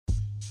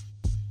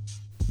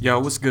Yo,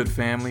 what's good,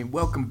 family?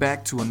 Welcome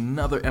back to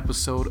another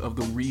episode of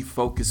the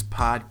Refocus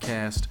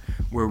Podcast,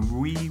 where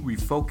we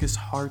refocus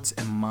hearts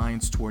and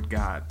minds toward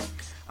God.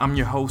 I'm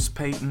your host,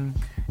 Peyton,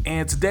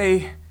 and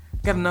today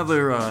I got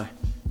another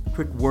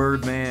quick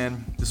word,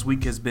 man. This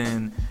week has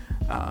been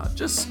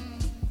just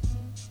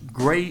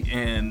great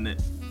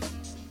and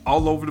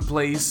all over the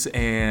place,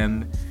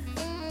 and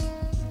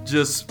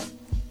just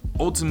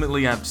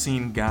ultimately I've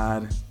seen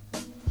God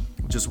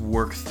just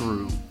work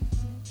through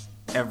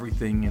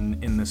everything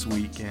in this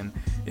week, and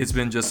it's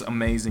been just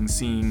amazing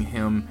seeing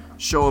him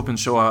show up and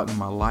show out in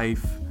my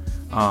life.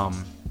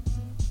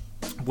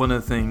 One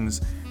of the things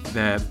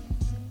that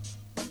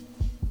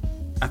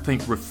I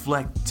think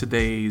reflect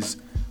today's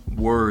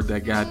word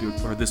that God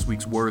did, or this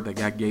week's word that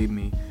God gave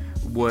me,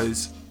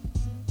 was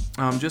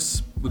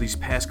just with these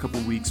past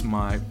couple of weeks,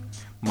 my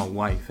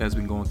wife has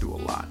been going through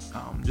a lot,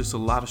 just a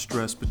lot of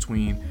stress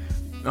between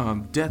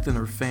death in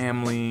her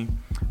family.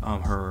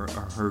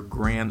 Her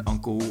grand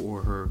uncle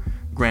or her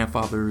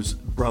grandfather's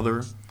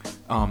brother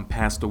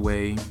passed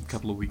away a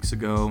couple of weeks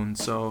ago, and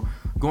so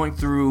going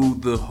through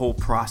the whole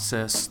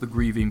process, the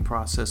grieving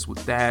process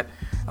with that,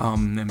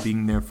 and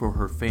being there for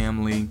her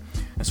family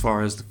as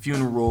far as the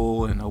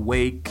funeral and a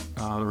wake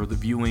or the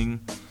viewing,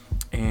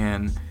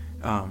 and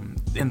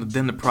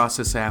then the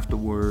process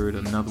afterward.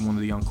 Another one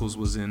of the uncles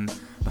was in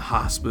the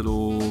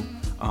hospital,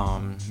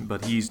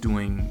 but he's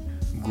doing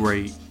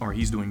great, or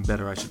he's doing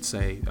better, I should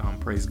say.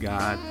 Praise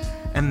God.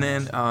 And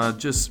then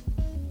just,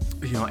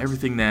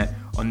 everything that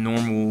a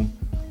normal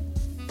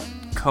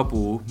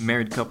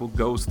married couple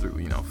goes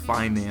through,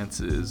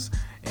 finances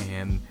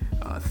and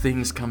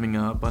things coming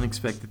up,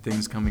 unexpected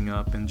things coming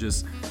up, and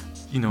just,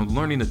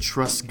 learning to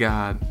trust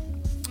God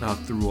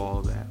through all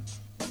of that.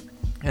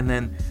 And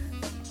then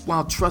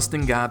while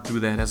trusting God through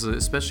that,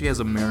 especially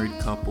as a married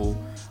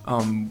couple,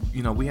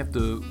 we have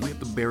to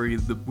bear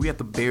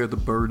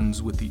the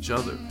burdens with each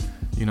other.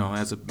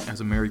 As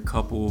a married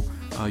couple,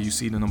 you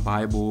see it in the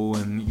Bible,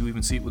 and you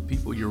even see it with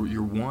people.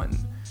 You're one.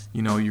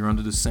 You're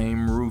under the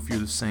same roof. You're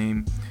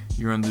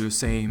under the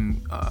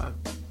same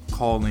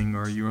calling,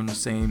 or you're the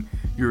same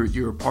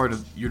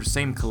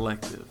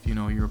collective.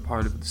 You're a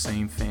part of the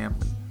same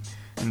family.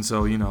 And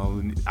so,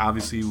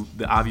 obviously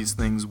the obvious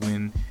things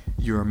when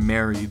you're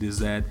married is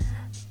that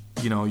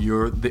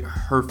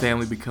her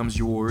family becomes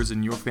yours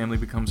and your family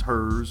becomes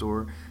hers,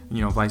 or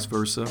vice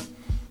versa.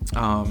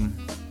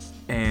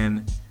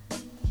 And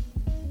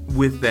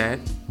with that,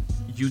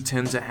 you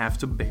tend to have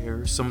to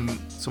bear some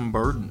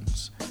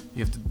burdens.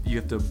 You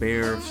have to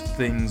bear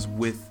things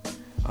with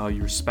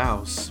your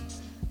spouse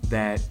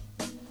that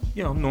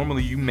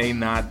normally you may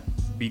not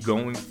be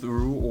going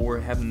through or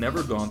have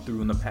never gone through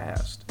in the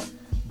past,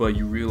 but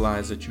you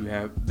realize that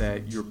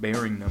you're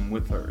bearing them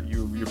with her.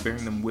 You're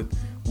bearing them with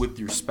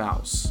your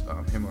spouse,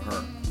 him or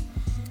her.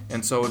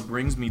 And so it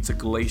brings me to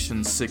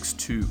Galatians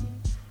 6:2.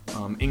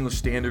 English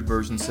Standard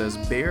Version says,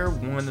 "Bear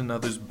one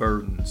another's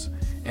burdens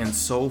and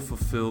so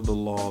fulfill the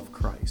law of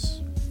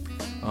Christ."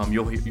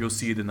 You'll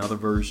see it in other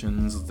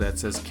versions that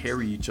says,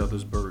 "Carry each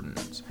other's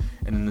burdens,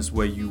 and in this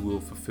way you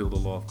will fulfill the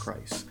law of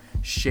Christ."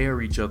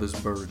 Share each other's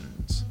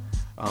burdens.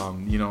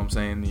 You know what I'm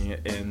saying?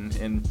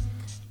 And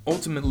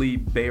ultimately,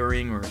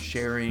 bearing or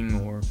sharing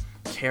or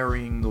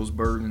carrying those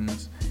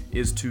burdens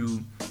is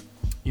to,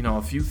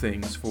 a few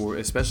things, for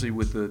especially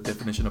with the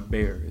definition of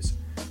bear, is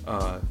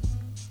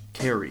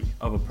carry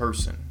of a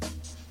person,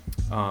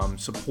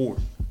 support,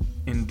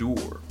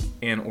 endure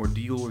an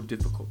ordeal or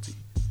difficulty,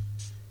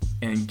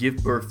 and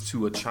give birth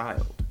to a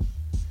child.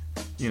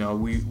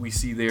 We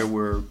see there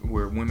where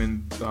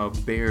women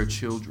bear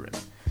children.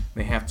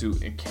 They have to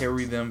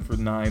carry them for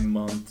 9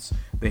 months.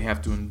 They have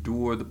to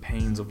endure the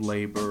pains of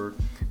labor.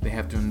 They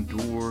have to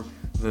endure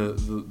the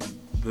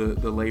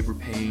labor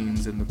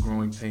pains and the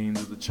growing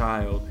pains of the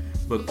child,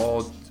 but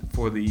all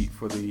for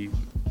the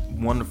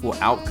wonderful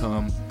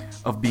outcome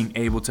of being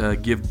able to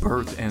give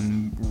birth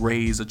and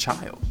raise a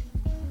child.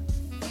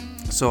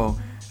 So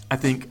I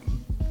think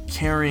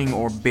carrying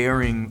or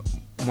bearing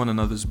one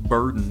another's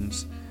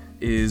burdens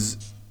is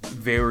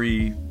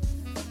very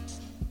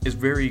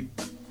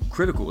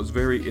critical. It's a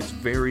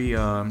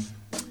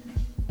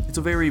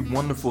very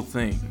wonderful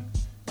thing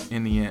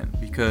in the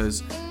end,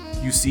 because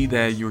you see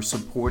that you're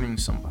supporting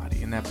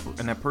somebody, and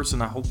that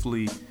person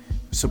hopefully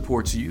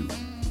supports you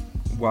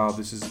while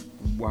this is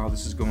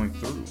going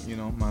through.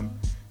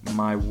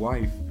 My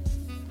wife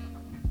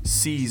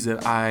sees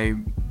that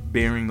I'm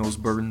bearing those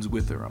burdens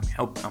with her. I'm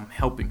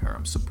helping her.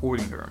 I'm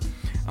supporting her.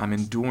 I'm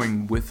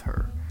enduring with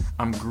her.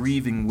 I'm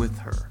grieving with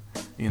her.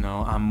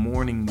 I'm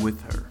mourning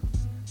with her.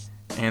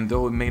 And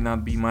though it may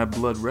not be my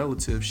blood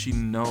relative, she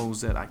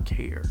knows that I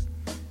care.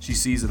 She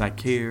sees that I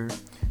care.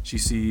 She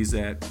sees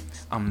that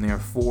I'm there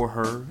for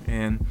her.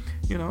 And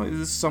it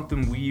is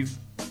something we've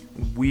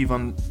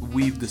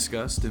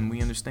discussed, and we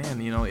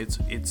understand.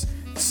 It's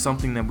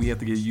something that we have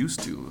to get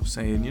used to, of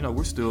saying,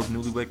 we're still a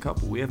newlywed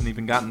couple. We haven't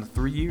even gotten to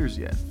 3 years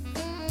yet.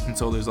 And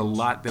so there's a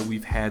lot that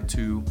we've had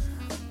to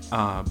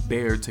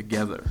bear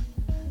together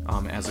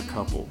as a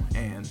couple,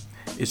 and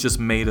it's just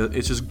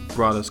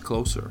brought us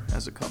closer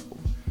as a couple.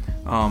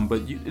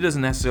 It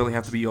doesn't necessarily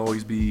have to be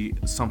always be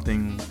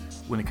something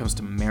when it comes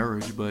to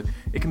marriage, but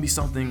it can be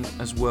something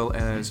as well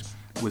as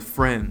with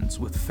friends,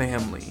 with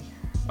family,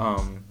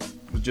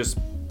 with just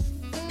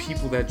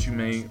people that you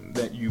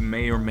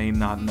may or may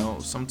not know.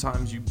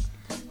 Sometimes you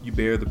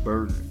bear the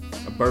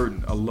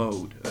burden, a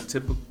load,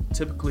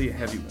 typically a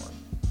heavy one,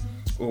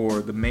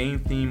 or the main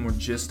theme or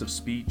gist of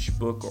speech,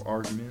 book, or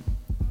argument.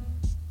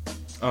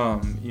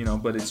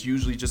 But it's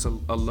usually just a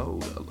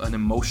load, an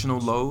emotional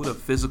load, a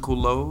physical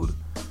load,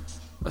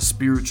 a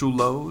spiritual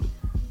load.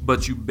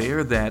 But you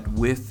bear that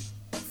with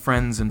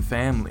friends and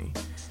family,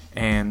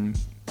 and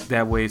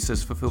that way it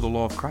says fulfill the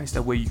law of Christ.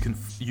 That way you can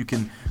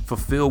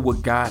fulfill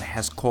what God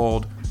has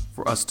called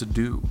for us to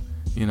do.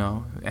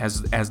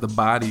 As the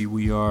body,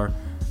 we are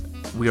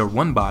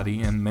one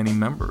body and many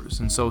members,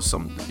 and so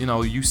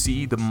you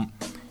see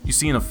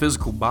in a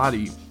physical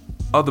body,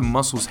 other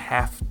muscles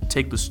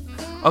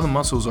other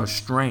muscles are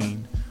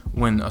strained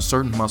when a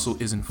certain muscle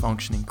isn't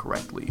functioning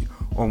correctly,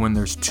 or when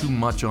there's too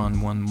much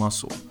on one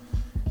muscle.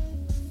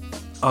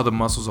 Other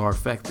muscles are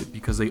affected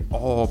because they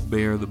all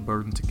bear the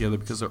burden together,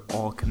 because they're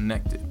all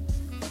connected.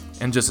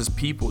 And just as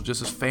people,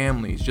 just as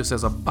families, just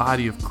as a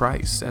body of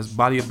Christ, as a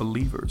body of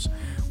believers,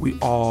 we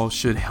all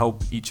should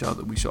help each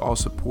other. We should all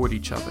support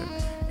each other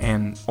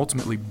and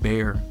ultimately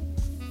bear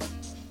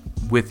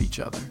with each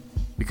other,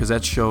 because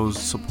that shows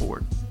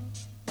support.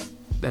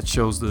 That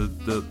shows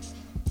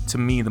to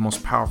me, the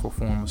most powerful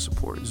form of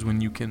support is when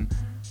you can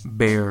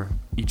bear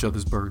each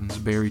other's burdens,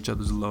 bear each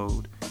other's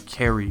load,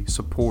 carry,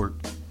 support,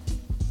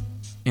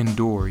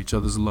 endure each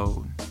other's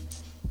load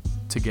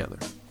together.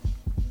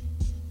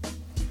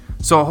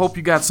 So I hope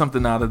you got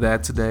something out of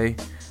that today.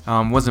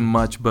 Wasn't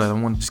much, but I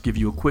want to just give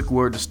you a quick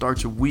word to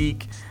start your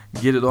week,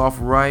 get it off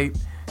right.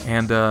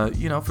 And,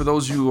 for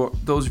those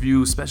of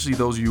you, especially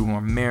those of you who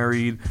are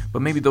married,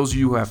 but maybe those of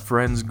you who have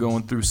friends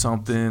going through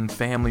something,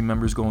 family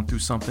members going through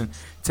something,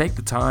 take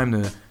the time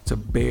to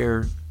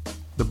bear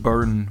the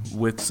burden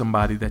with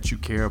somebody that you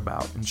care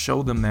about, and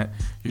show them that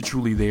you're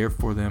truly there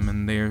for them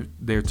and they're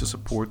there to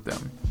support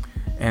them.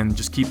 And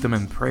just keep them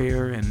in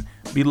prayer and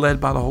be led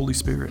by the Holy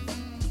Spirit.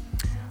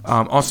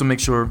 Also,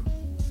 make sure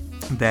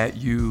that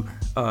you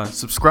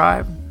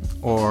subscribe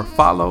or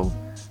follow,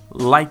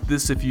 like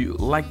this if you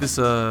like this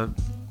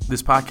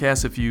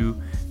podcast. If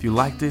you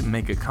liked it,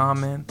 make a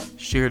comment,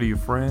 share to your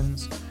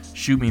friends,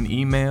 shoot me an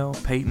email,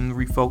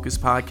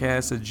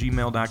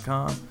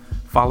 PeytonRefocusPodcast@gmail.com.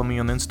 Follow me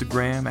on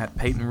Instagram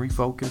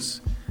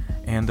 @PeytonRefocus.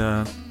 And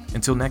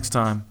until next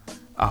time,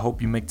 I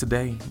hope you make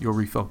today your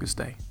refocus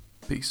day.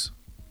 Peace.